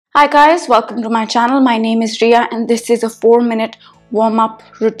Hi guys, welcome to my channel. My name is Ria and this is a 4-minute warm-up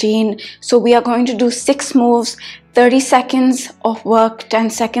routine. So we are going to do 6 moves, 30 seconds of work, 10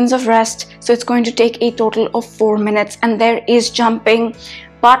 seconds of rest. So it's going to take a total of 4 minutes, and there is jumping,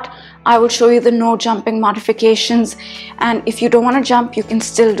 but I will show you the no jumping modifications. And if you don't want to jump, you can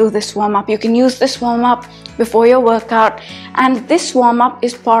still do this warm-up. You can use this warm-up before your workout, and this warm-up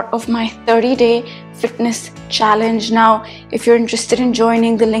is part of my 30-day fitness challenge. Now, if you're interested in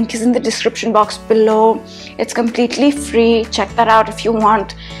joining, the link is in the description box below. It's completely free. Check that out if you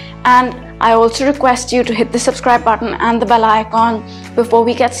want. And I also request you to hit the subscribe button and the bell icon before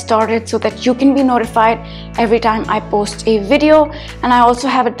we get started so that you can be notified every time I post a video. And I also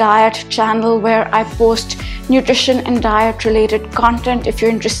have a diet channel where I post nutrition and diet related content. If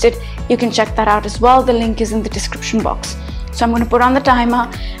you're interested, you can check that out as well. The link is in the description box. So I'm going to put on the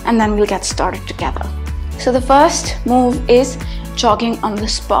timer and then we'll get started together. So the first move is jogging on the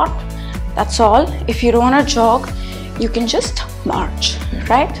spot. That's all. If you don't want to jog, you can just march,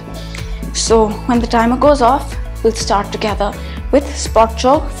 right? So when the timer goes off, we'll start together with spot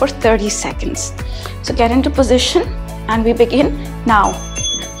jog for 30 seconds. So get into position and we begin now.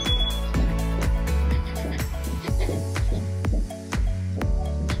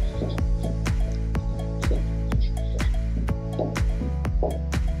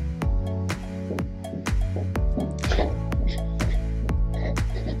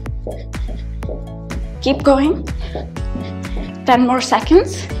 Keep going. 10 more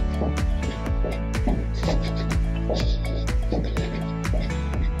seconds.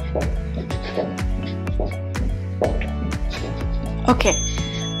 Okay,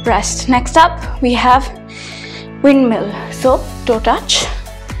 rest. Next up, we have windmill. So toe touch,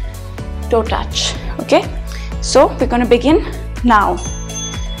 toe touch. Okay, so we're going to begin now.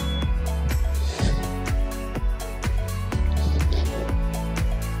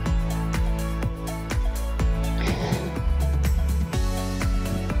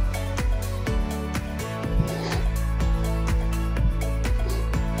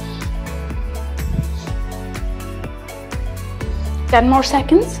 Ten more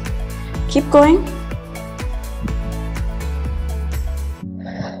seconds. Keep going.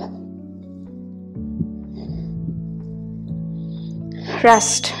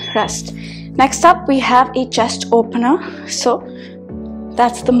 Rest, rest. Next up, we have a chest opener. So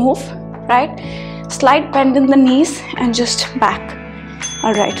that's the move, right? Slight bend in the knees and just back.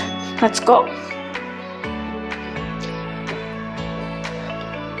 All right, let's go.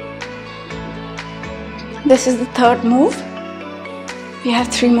 This is the third move. We have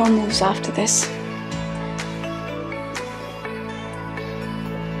 3 more moves after this.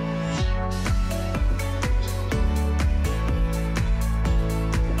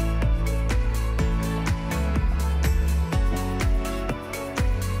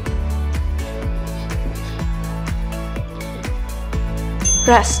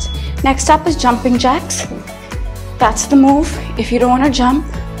 Rest. Next up is jumping jacks. That's the move. If you don't want to jump,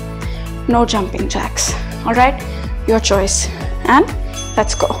 no jumping jacks. All right, your choice. And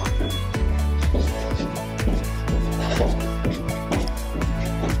let's go.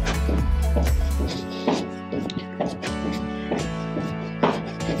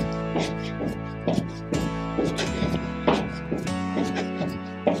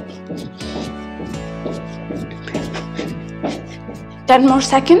 Ten more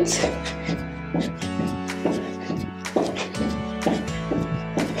seconds.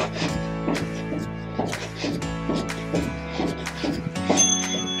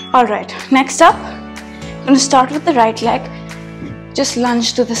 All right, next up, I'm going to start with the right leg. Just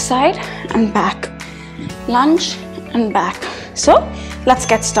lunge to the side and back. Lunge and back. So let's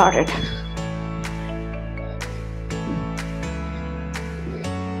get started.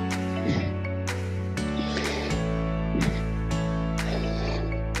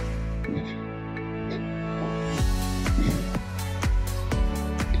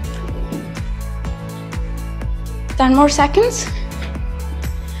 Ten more seconds.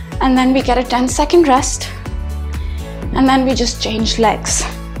 And then we get a 10-second rest, and then we just change legs.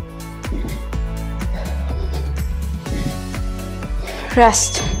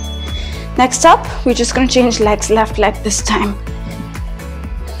 Rest. Next up, we're just going to change legs, left leg this time.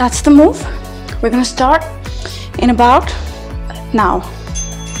 That's the move. We're going to start in about now.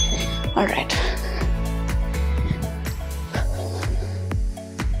 All right.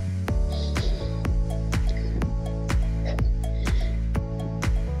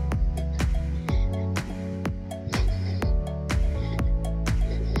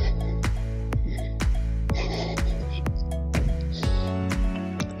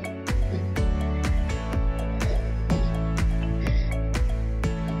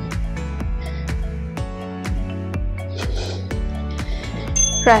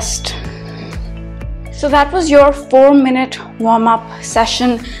 rest. So that was your 4-minute warm-up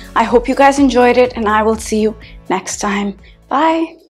session. I hope you guys enjoyed it, and I will see you next time. Bye.